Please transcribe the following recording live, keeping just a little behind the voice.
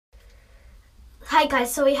Hi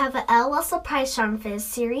guys, so we have an L.O.L Surprise Charm Fizz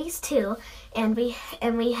Series 2, and we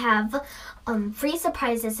have free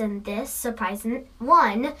surprises in this. Surprise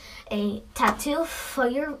 1, a tattoo for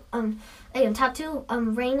your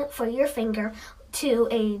ring for your finger. 2,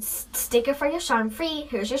 a sticker for your charm. 3,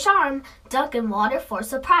 here's your charm, dunk in water for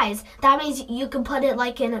surprise. That means you can put it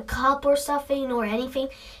like in a cup or something or anything.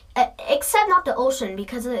 Except not the ocean,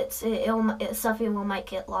 because something might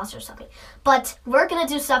get lost or something. But we're gonna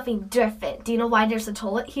do something different. Do you know why there's a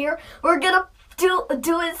toilet here? We're gonna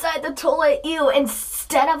do inside the toilet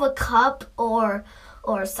instead of a cup or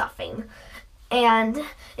something. And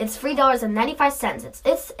it's $3.95.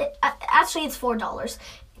 Actually it's $4.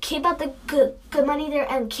 Keep up the good money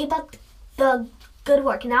there and keep up the good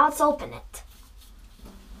work. Now let's open it.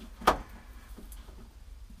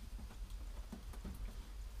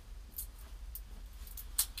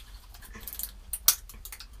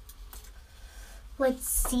 Let's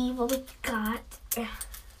see what we got.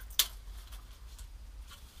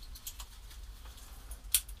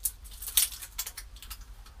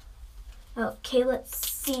 Okay, let's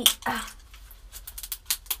see.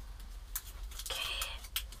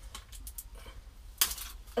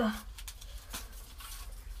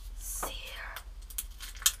 See here.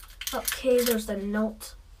 Okay, there's a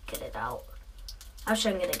note. Get it out.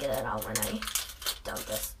 Actually, I'm gonna get it out when I done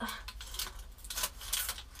this.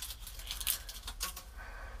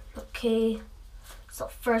 Okay, so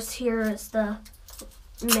first here is the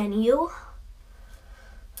menu.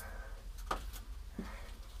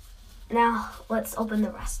 Now let's open the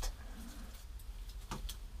rest.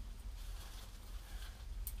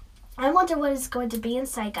 I wonder what is going to be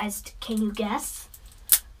inside, guys. Can you guess?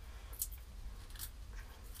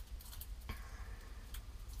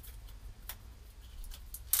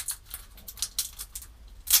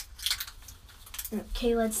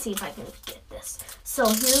 Okay, let's see if I can get this. So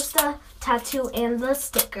here's the tattoo and the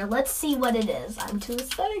sticker. Let's see what it is. I'm too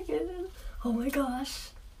excited. Oh my gosh.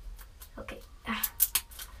 Okay,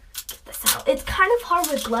 get this out. It's kind of hard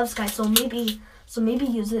with gloves, guys. So maybe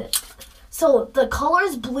use it. So the color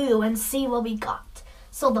is blue, and see what we got.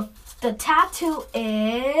 So the tattoo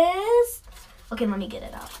is. Okay, let me get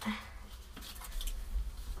it out.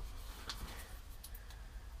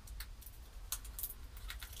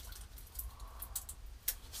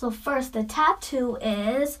 So first, the tattoo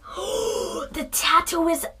is. The tattoo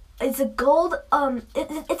is a gold.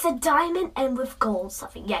 It's a diamond and with gold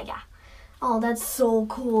stuffing. Yeah. Oh, that's so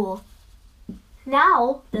cool.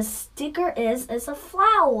 Now the sticker is a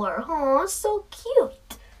flower. Oh, so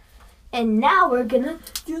cute. And now we're gonna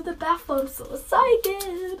do the bath bomb. I'm so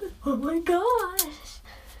excited. Oh my gosh.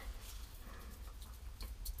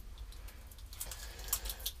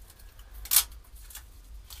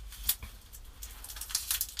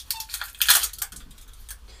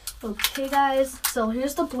 Okay guys, so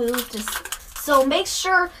here's the blue. So make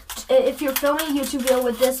sure, if you're filming a YouTube video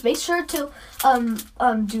with this, make sure to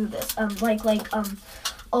do this.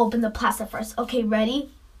 Open the plastic first. Okay,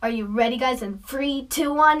 ready? Are you ready, guys? In 3,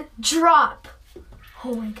 2, 1, drop.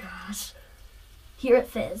 Oh my gosh. Here it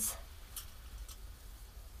fizz.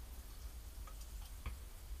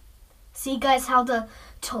 See guys how the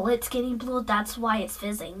toilet's getting blue? That's why it's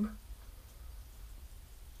fizzing.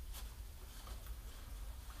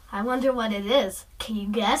 I wonder what it is. Can you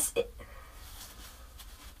guess?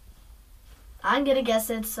 I'm gonna guess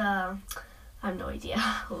it's, I have no idea.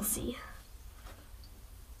 We'll see.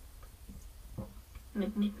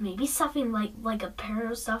 Maybe something like a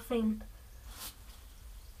pear or something.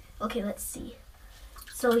 Okay, let's see.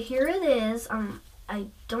 So here it is. I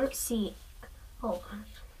don't see. Oh,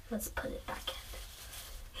 let's put it back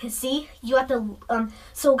in. See, you have to.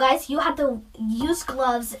 So guys, you have to use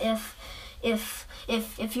gloves if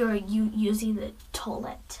you're using the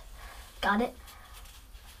toilet. Got it?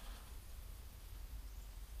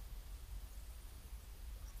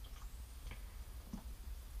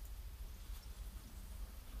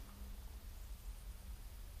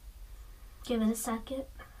 Give it a second.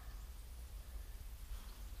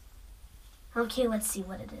 Okay, let's see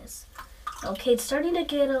what it is. Okay, it's starting to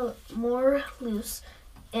get more loose,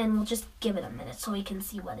 and we'll just give it a minute so we can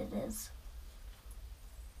see what it is.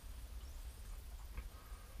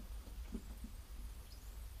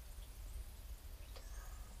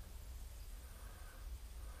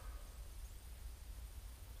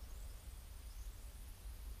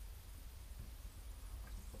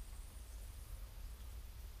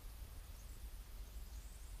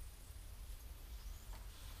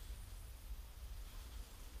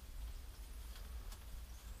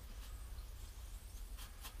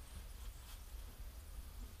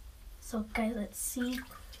 So guys, let's see.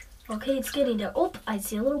 Okay, it's getting there. Oh, I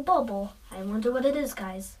see a little bubble. I I wonder what it is,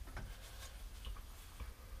 guys.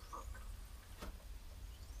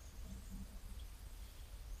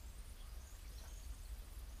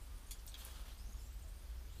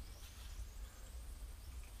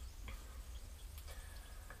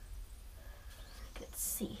 Let's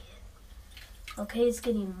see. Okay, it's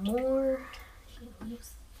getting more.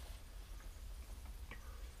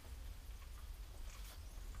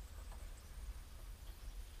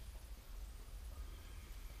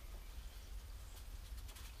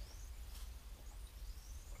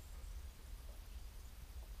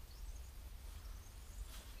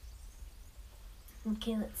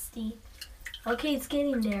 Okay, let's see. Okay, it's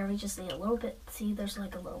getting there. We just need a little bit. See, there's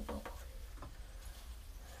like a little bubble.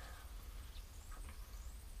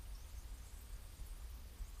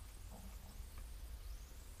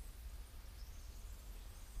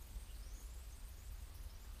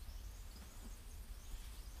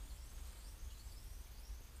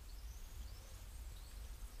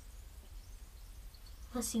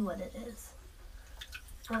 Let's see what it is.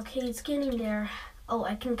 Okay, it's getting there. Oh,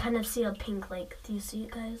 I can kind of see a pink lake. Do you see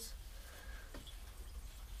it, guys?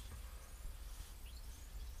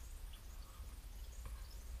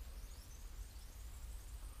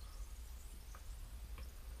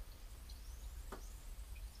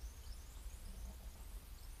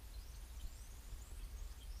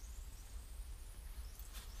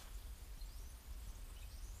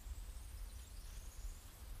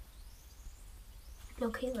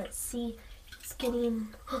 Okay, let's see. It's getting...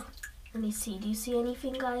 Let me see. Do you see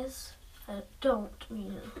anything, guys? I don't. I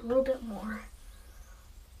mean, a little bit more.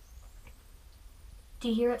 Do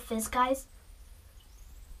you hear it fizz, guys?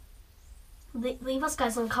 Leave us,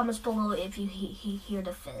 guys, in the comments below if you hear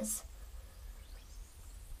the fizz.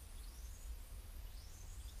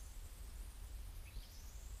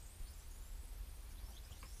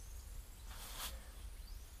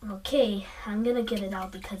 Okay, I'm gonna get it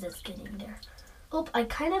out because it's getting there. Oh, I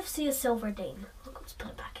kind of see a silver dane. Let's put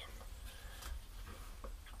it back in.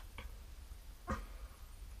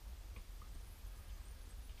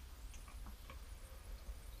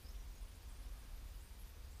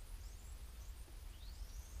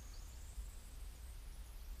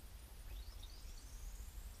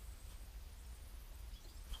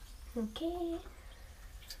 Okay.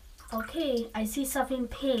 Okay, I see something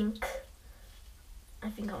pink. I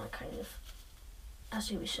think I'm gonna kind of...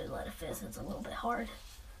 Actually, we should let it fizz. It's a little bit hard.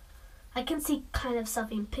 I can see kind of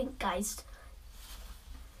something pink, guys.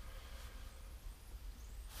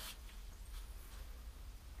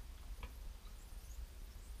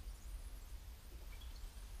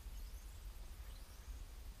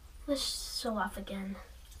 Let's show off again.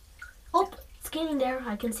 Oh, it's getting there.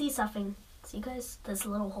 I can see something. See, guys, this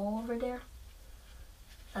little hole over there.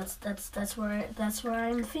 That's where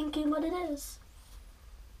I'm thinking what it is.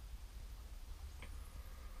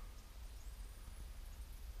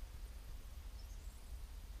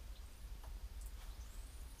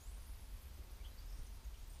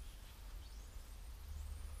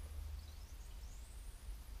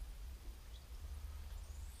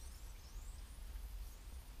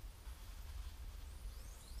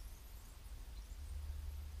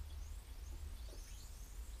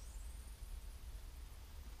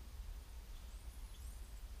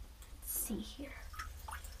 See here.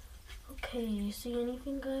 Okay, you see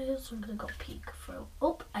anything, guys? I'm gonna go peek for...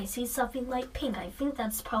 Oh, I see something like pink. I think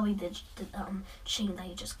that's probably the chain that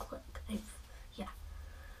you just click. Yeah.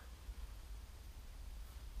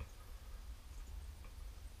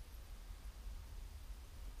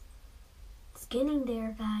 It's getting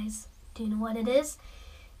there, guys. Do you know what it is?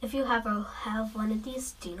 If you have one of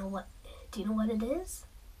these, do you know what it is?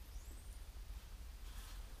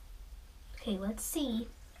 Okay, let's see.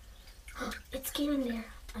 It's getting there.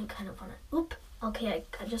 I kind of want to... Oop. Okay,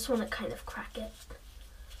 I just want to kind of crack it.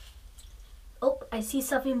 Oh, I see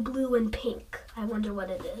something blue and pink. I wonder what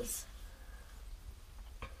it is.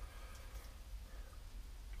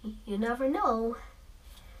 You never know.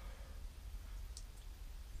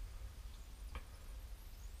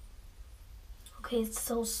 Okay, it's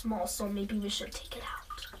so small, so maybe we should take it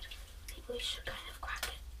out. Maybe we should kind of crack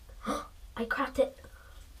it. I cracked it.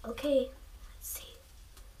 Okay, let's see.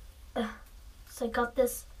 So I got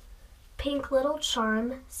this pink little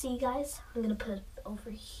charm. See, guys? I'm gonna put it over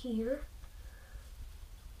here.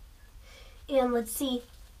 And let's see.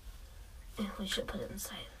 We should put it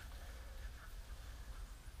inside.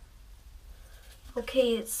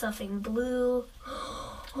 Okay, it's something blue.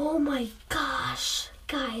 Oh my gosh.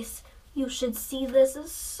 Guys, you should see this.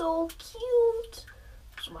 It's so cute.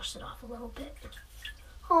 Just wash it off a little bit.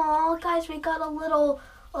 Oh, guys, we got a little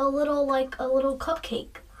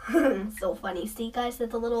cupcake. So funny. See, guys,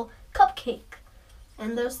 it's a little cupcake. cupcake.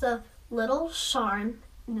 And there's the little charm.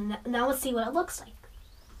 Now let's see what it looks like.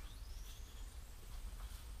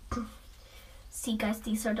 See guys,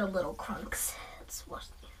 these are the little crunks. Let's watch.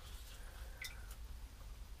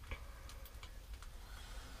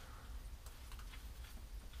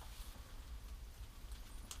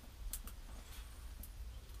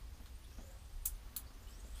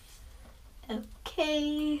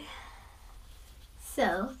 Okay.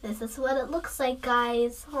 So this is what it looks like,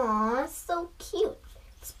 guys. Aw, it's so cute.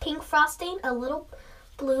 It's pink frosting, a little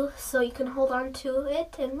blue, so you can hold on to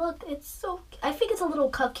it. And look, it's so, I think it's a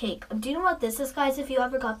little cupcake. Do you know what this is, guys? If you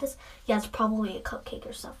ever got this, yeah, it's probably a cupcake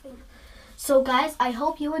or something. So guys, I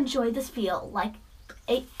hope you enjoyed this video.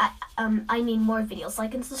 I need more videos.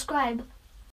 Like and subscribe.